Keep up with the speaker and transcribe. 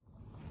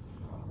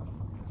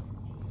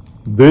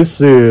This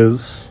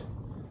is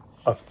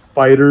a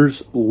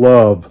Fighter's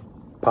Love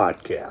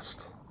podcast.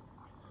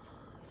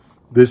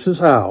 This is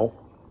how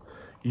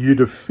you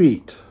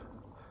defeat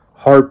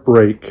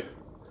heartbreak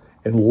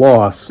and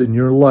loss in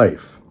your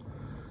life.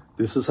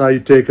 This is how you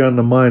take on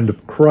the mind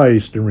of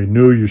Christ and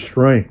renew your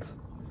strength.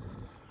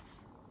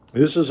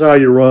 This is how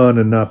you run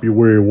and not be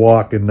weary,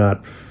 walk and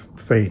not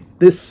faint.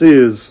 This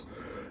is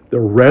the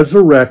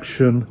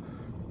resurrection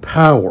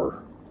power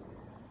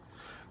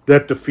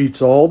that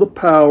defeats all the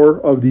power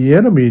of the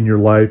enemy in your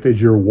life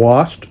as you're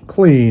washed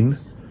clean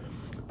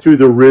through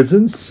the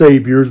risen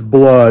Savior's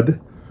blood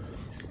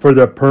for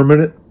the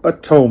permanent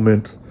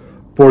atonement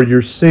for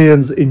your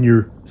sins in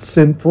your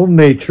sinful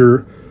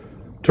nature,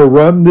 to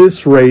run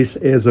this race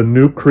as a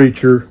new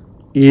creature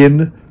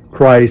in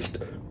Christ,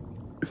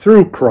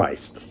 through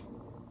Christ.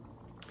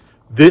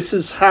 This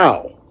is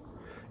how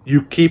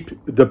you keep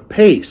the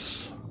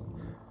pace.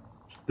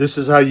 This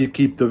is how you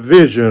keep the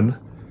vision.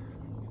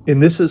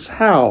 And this is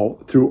how,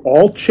 through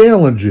all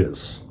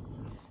challenges,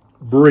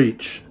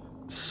 breach,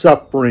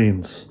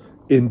 sufferings,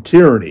 and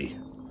tyranny,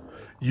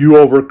 you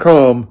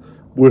overcome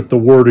with the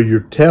word of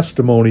your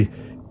testimony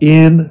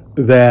in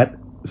that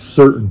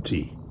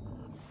certainty.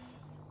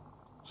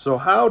 So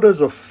how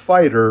does a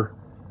fighter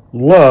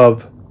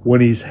love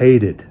when he's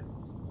hated?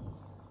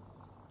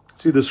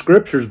 See, the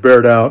scriptures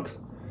bear it out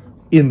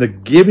in the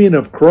giving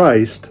of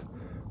Christ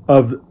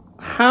of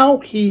how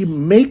he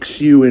makes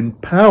you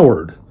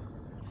empowered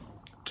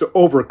to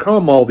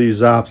overcome all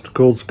these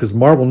obstacles, because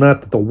marvel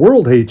not that the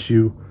world hates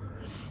you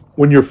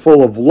when you're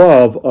full of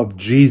love of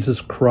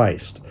Jesus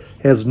Christ.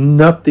 It has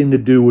nothing to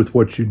do with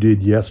what you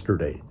did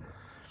yesterday.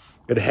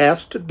 It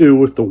has to do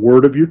with the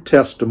word of your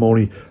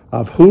testimony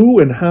of who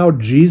and how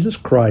Jesus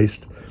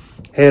Christ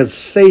has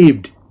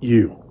saved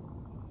you,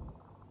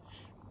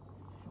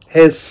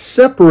 has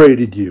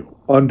separated you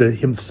unto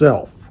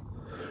himself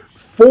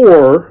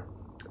for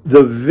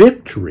the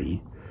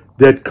victory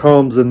that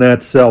comes in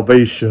that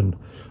salvation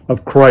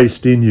of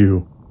Christ in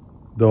you,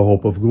 the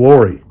hope of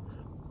glory.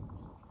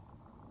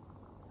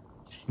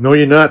 Know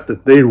ye not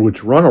that they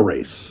which run a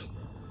race,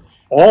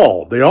 they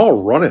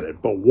all run in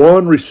it, but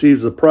one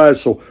receives the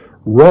prize, so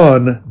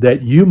run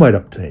that you might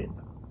obtain.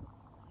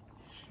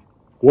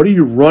 What are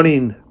you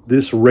running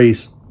this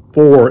race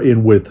for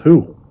and with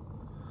who?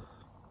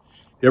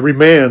 Every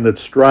man that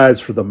strives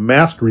for the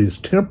mastery is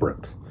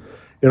temperate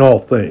in all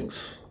things.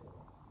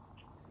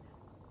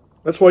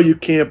 That's why you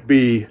can't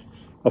be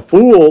a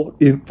fool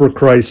for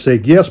Christ's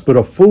sake, yes, but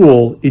a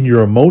fool in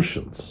your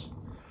emotions.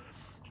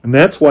 And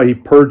that's why he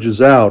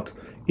purges out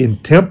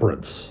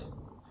intemperance,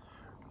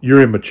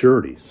 your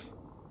immaturities,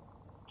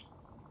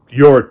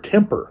 your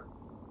temper.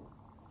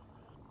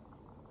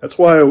 That's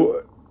why,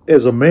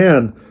 as a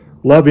man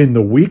loving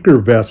the weaker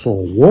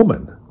vessel,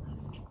 woman,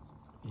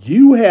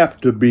 you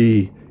have to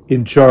be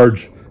in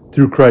charge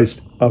through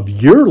Christ of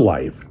your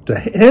life to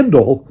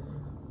handle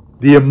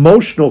the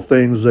emotional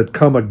things that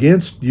come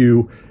against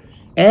you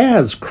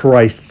as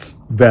Christ's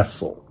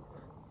vessel.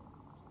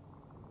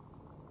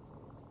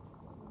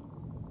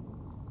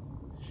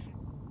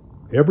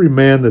 Every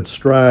man that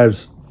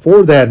strives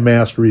for that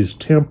mastery is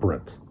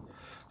temperate.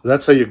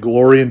 That's how you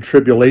glory in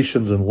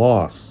tribulations and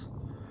loss.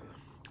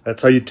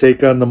 That's how you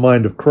take on the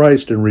mind of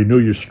Christ and renew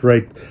your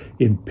strength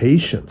in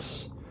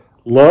patience.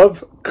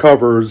 Love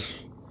covers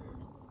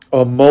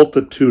a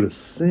multitude of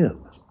sin.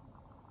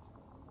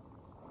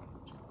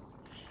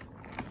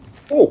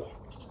 Oh,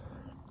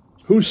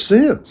 who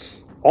sins?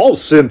 All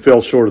sin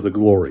fell short of the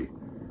glory.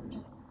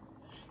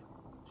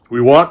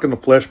 We walk in the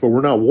flesh, but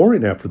we're not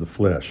warring after the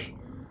flesh.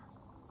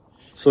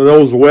 So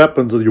those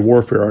weapons of your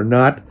warfare are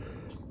not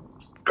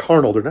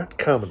carnal. They're not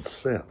common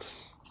sense.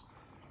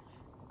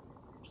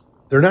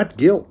 They're not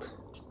guilt.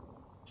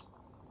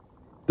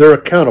 They're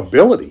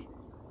accountability.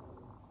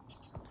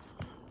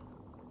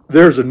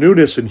 There's a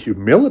newness in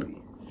humility.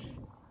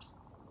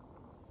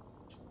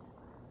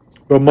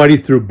 But mighty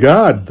through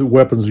God, the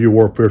weapons of your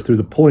warfare, through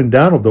the pulling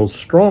down of those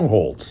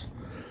strongholds,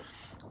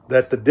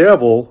 that the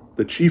devil,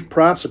 the chief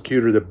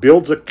prosecutor that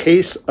builds a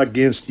case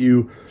against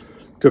you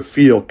to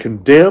feel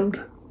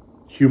condemned,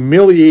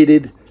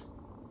 humiliated,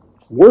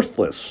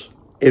 worthless,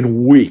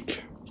 and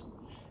weak.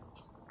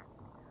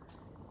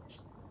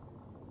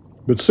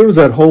 But as soon as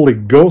that Holy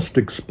Ghost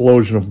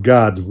explosion of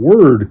God's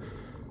Word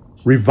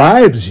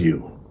revives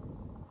you,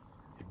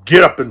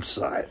 get up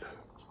inside.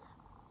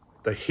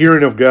 The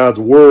hearing of God's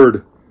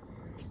Word,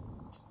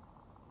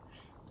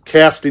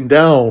 casting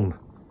down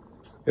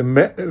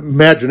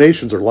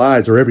imaginations or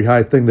lies or every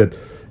high thing that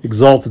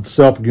exalts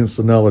itself against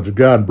the knowledge of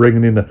God, and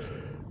bringing in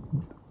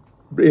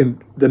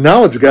the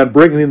knowledge of God,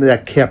 bringing into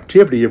that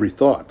captivity every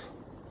thought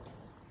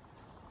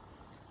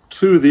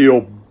to the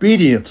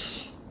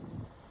obedience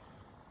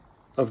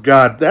of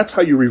God. That's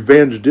how you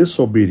revenge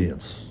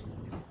disobedience.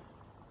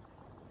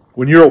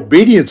 When your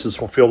obedience is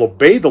fulfilled,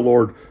 obey the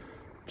Lord.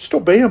 Just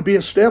obey him, be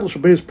established,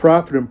 obey his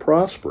prophet, and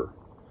prosper.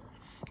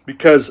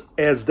 Because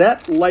as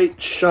that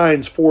light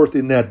shines forth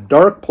in that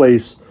dark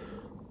place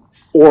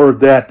or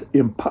that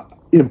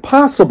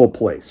impossible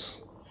place,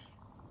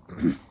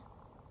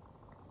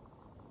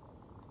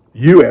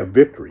 you have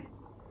victory.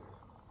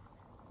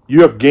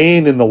 You have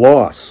gain in the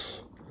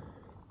loss.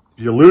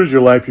 If you lose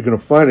your life, you're going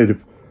to find it. If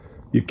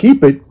you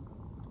keep it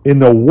in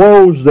the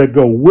woes that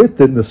go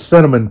with it, the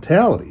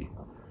sentimentality,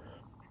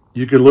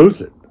 you could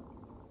lose it.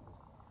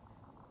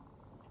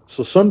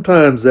 So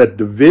sometimes that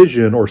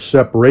division or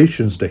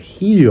separations to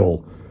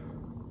heal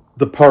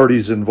the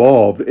parties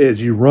involved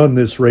as you run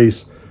this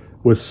race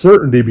with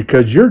certainty,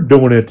 because you're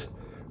doing it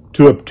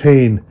to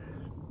obtain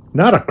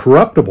not a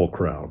corruptible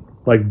crown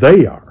like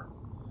they are,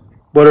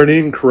 but an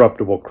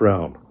incorruptible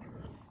crown,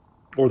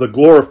 or the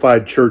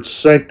glorified church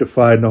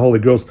sanctified in the Holy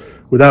Ghost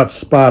without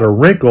spot or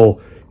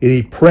wrinkle, and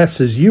he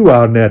presses you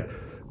out in that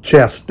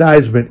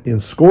chastisement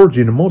and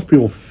scourging. And most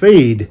people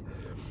fade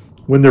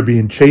when they're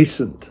being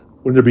chastened,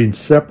 when they're being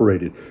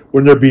separated,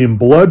 when they're being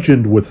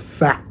bludgeoned with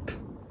fact.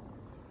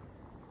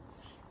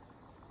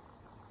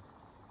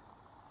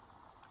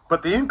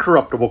 But the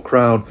incorruptible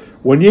crown,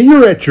 when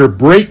you're at your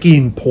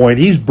breaking point,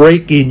 he's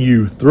breaking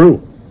you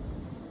through.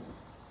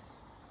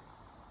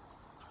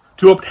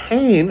 To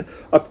obtain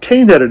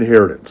that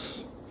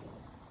inheritance,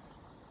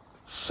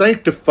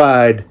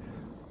 sanctified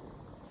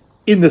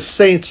in the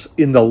saints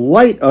in the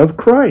light of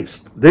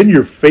Christ. Then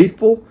you're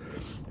faithful.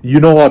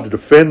 You know how to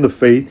defend the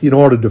faith. You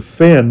know how to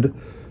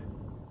defend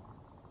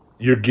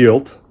your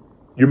guilt,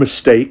 your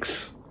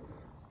mistakes.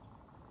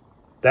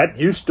 That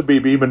used to be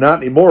me, but not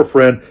anymore,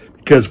 friend,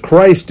 because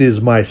Christ is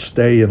my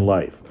stay in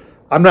life.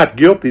 I'm not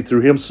guilty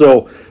through him,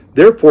 so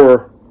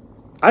therefore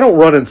I don't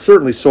run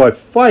uncertainly, so I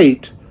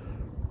fight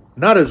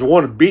not as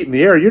one beating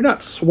the air. You're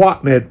not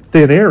swatting at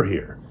thin air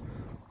here.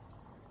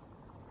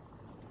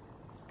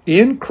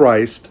 In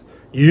Christ,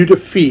 you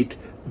defeat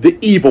the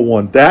evil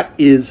one. That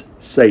is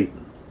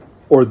Satan,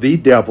 or the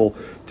devil,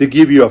 to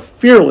give you a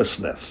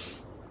fearlessness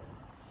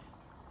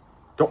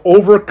to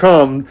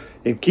overcome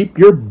and keep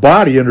your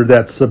body under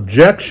that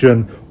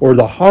subjection or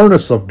the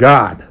harness of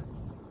God.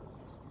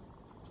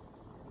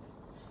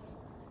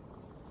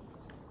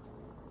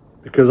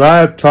 Because I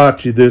have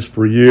taught you this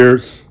for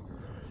years.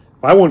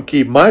 If I wouldn't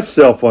keep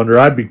myself under,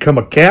 I'd become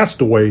a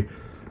castaway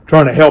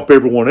trying to help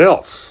everyone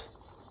else.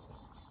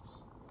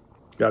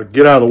 Got to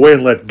get out of the way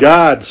and let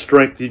God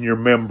strengthen your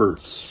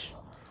members.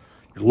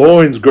 Your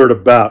loins girt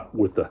about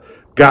with the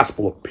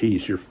gospel of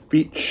peace. Your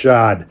feet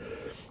shod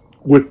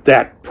with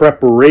that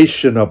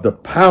preparation of the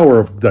power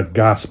of the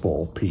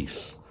gospel of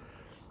peace.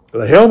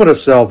 The helmet of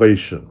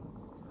salvation.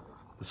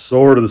 The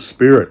sword of the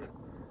Spirit.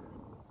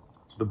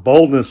 The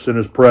boldness in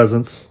his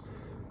presence.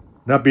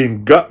 Not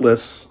being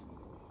gutless,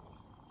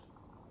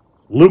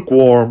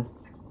 lukewarm,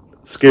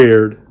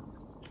 scared,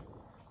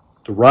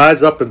 to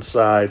rise up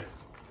inside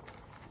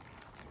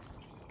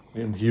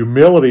in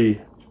humility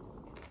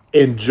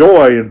and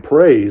joy and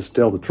praise,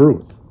 tell the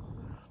truth.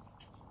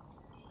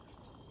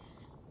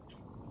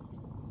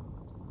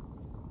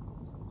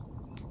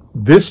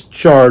 This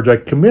charge I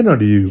commend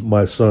unto you,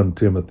 my son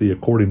Timothy,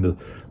 according to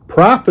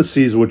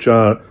prophecies which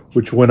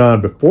went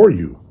on before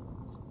you,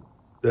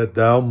 that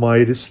thou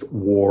mightest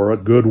war a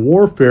good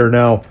warfare.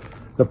 Now,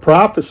 the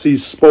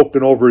prophecies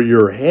spoken over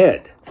your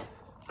head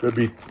could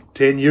be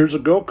 10 years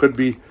ago, could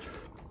be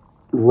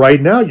right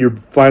now. You're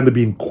finally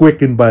being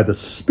quickened by the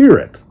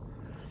Spirit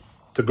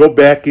to go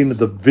back into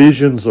the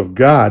visions of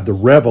God, the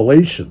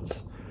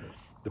revelations,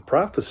 the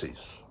prophecies,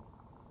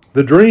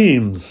 the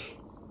dreams,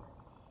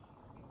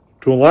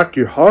 to unlock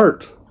your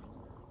heart.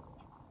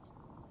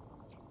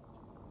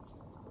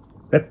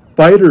 That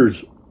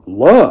fighter's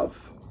love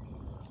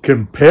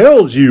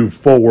compels you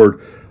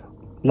forward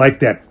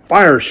like that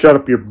fire shut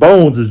up your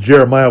bones as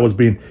Jeremiah was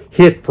being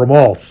hit from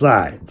all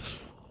sides.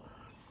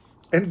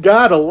 And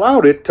God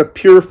allowed it to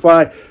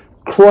purify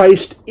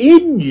Christ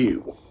in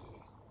you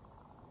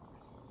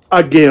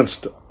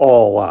against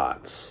all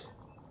odds.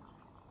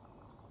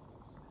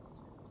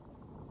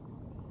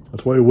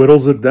 That's why he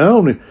whittles it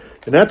down. And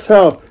that's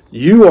how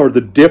you are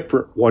the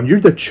different one. You're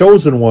the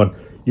chosen one.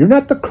 You're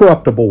not the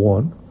corruptible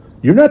one.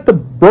 You're not the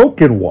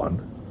broken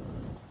one.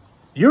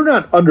 You're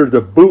not under the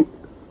boot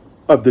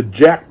of the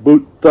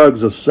jackboot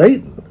thugs of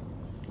Satan,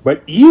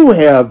 but you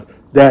have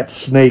that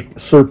snake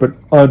serpent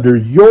under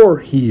your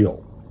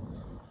heel.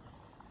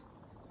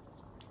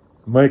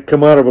 It might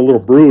come out of a little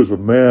bruise, but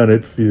man,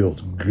 it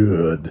feels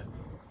good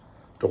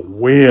to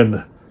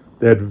win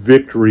that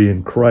victory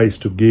in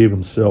Christ who gave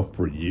himself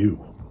for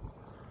you.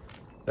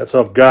 That's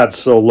how God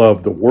so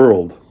loved the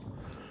world.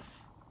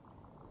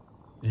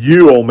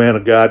 You, O man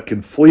of God,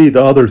 can flee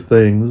the other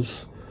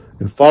things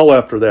and follow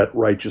after that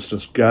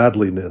righteousness,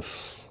 godliness,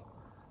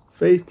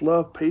 faith,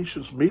 love,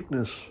 patience,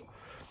 meekness,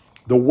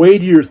 the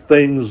weightier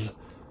things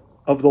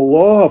of the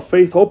law,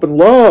 faith, hope, and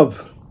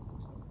love,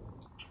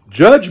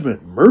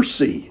 judgment,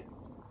 mercy,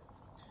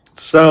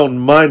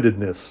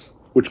 sound-mindedness,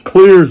 which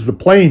clears the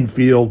playing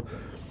field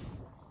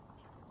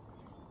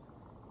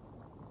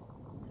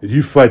as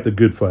you fight the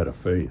good fight of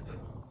faith.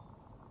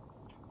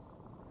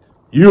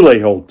 You lay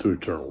hold to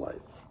eternal life,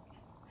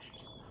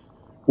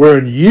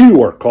 wherein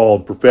you are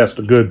called, profess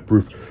a good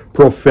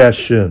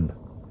profession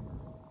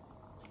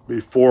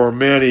before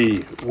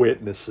many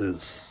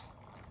witnesses.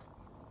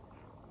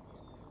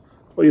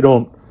 Well, you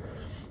don't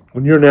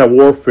When you're in that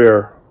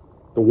warfare,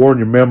 to warn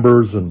your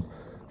members and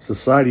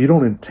society, you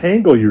don't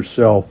entangle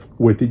yourself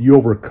with it, you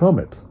overcome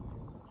it.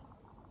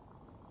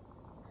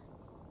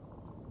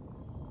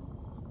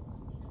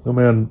 No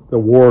man that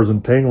wars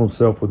entangle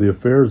himself with the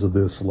affairs of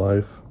this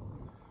life,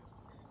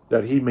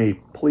 that he may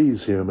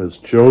please him, has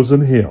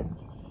chosen him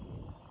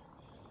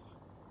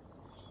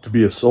to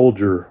be a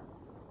soldier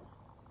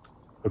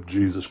of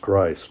Jesus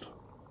Christ.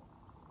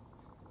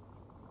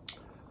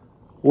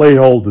 Lay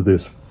hold of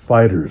this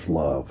fighter's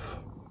love.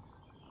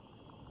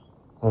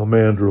 I'm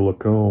Andrew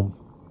Lacombe.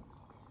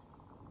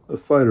 The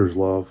Fighter's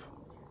Love,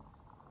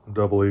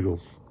 Double Eagles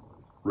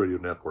Radio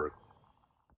Network.